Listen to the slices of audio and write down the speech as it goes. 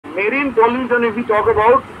marine pollution, if we talk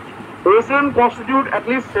about, ocean constitute at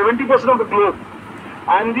least 70% of the globe.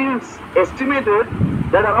 And it is estimated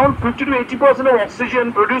that around 50 to 80% of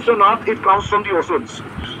oxygen produced on Earth, it comes from the oceans.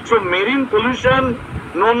 So marine pollution,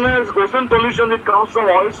 known as ocean pollution, it comes from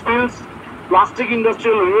oil spills, plastic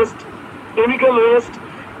industrial waste, chemical waste,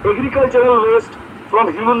 agricultural waste,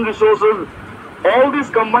 from human resources. All these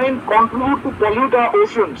combined contribute to pollute our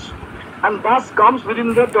oceans, and thus comes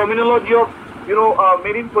within the terminology of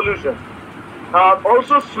marine pollution.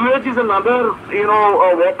 Also, sewage is another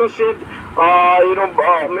watershed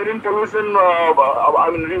marine pollution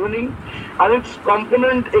reasoning, and its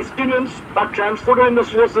component excrements are transported in the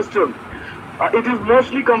sewer system. It is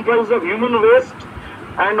mostly comprised of human waste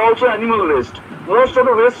and also animal waste. Most of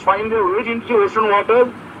the waste find their way into the ocean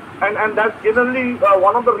water, and that's generally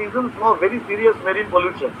one of the reasons for very serious marine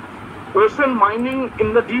pollution. Ocean mining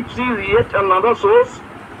in the deep sea is yet another source.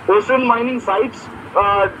 Ocean mining sites,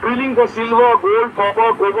 drilling for silver, gold,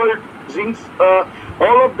 copper, cobalt, zinc,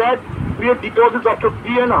 all of that create deposits up to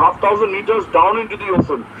 3,500 meters down into the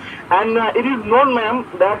ocean. And it is known, ma'am,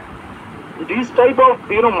 that this type of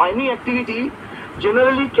mining activity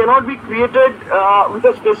generally cannot be created with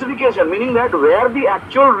a specification, meaning that where the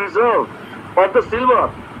actual reserve of the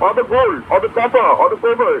silver or the gold or the copper or the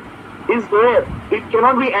cobalt is there, it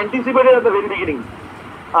cannot be anticipated at the very beginning.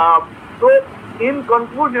 So in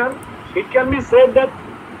conclusion, it can be said that